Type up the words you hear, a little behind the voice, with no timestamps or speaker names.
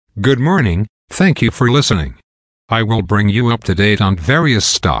Good morning, thank you for listening. I will bring you up to date on various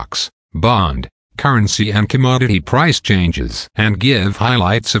stocks, bond, currency and commodity price changes and give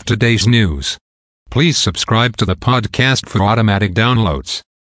highlights of today's news. Please subscribe to the podcast for automatic downloads.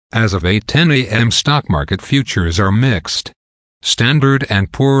 As of 8:10 a.m. stock market futures are mixed. Standard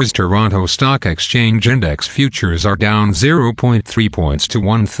 & Poor's Toronto Stock Exchange Index futures are down 0.3 points to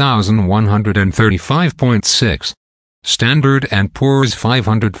 1,135.6. Standard & Poor's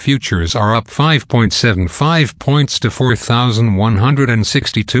 500 futures are up 5.75 points to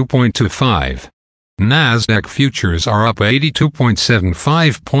 4,162.25. Nasdaq futures are up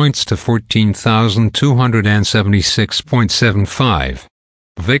 82.75 points to 14,276.75.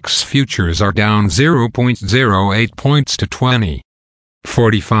 VIX futures are down 0.08 points to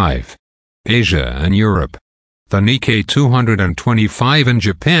 20.45. Asia and Europe. The Nikkei 225 in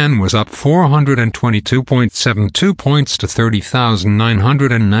Japan was up 422.72 points to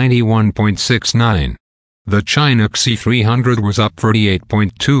 30,991.69. The China CSI 300 was up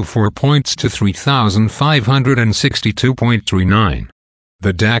 38.24 points to 3,562.39.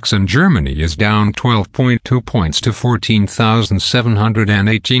 The DAX in Germany is down 12.2 points to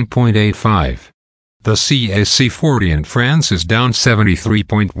 14,718.85. The CAC 40 in France is down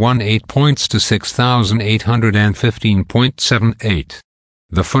 73.18 points to 6,815.78.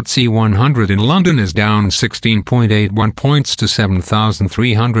 The FTSE 100 in London is down 16.81 points to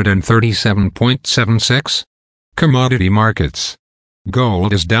 7,337.76. Commodity markets.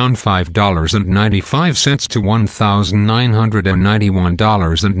 Gold is down $5.95 to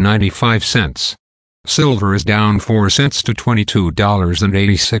 $1,991.95. Silver is down 4 cents to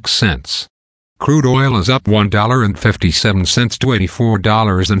 $22.86. Crude oil is up $1.57 to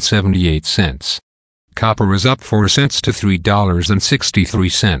 $84.78. Copper is up 4 cents to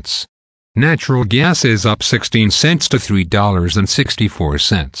 $3.63. Natural gas is up 16 cents to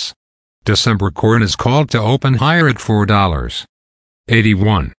 $3.64. December corn is called to open higher at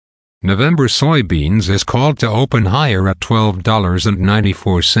 $4.81. November soybeans is called to open higher at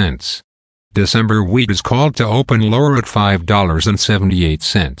 $12.94. December wheat is called to open lower at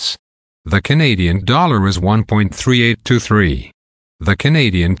 $5.78. The Canadian dollar is 1.3823. The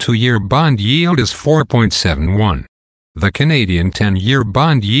Canadian 2-year bond yield is 4.71. The Canadian 10-year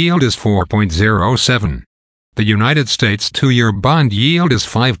bond yield is 4.07. The United States 2-year bond yield is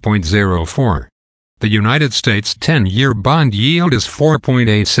 5.04. The United States 10-year bond yield is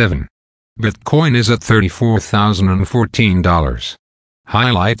 4.87. Bitcoin is at $34,014.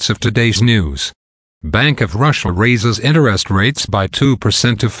 Highlights of today's news. Bank of Russia raises interest rates by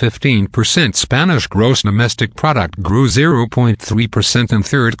 2% to 15%. Spanish gross domestic product grew 0.3% in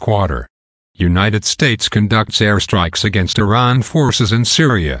third quarter. United States conducts airstrikes against Iran forces in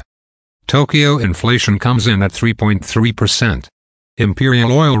Syria. Tokyo inflation comes in at 3.3%.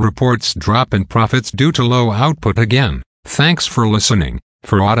 Imperial Oil reports drop in profits due to low output again. Thanks for listening.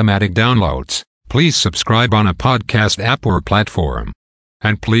 For automatic downloads, please subscribe on a podcast app or platform.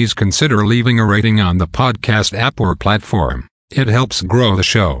 And please consider leaving a rating on the podcast app or platform. It helps grow the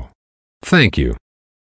show. Thank you.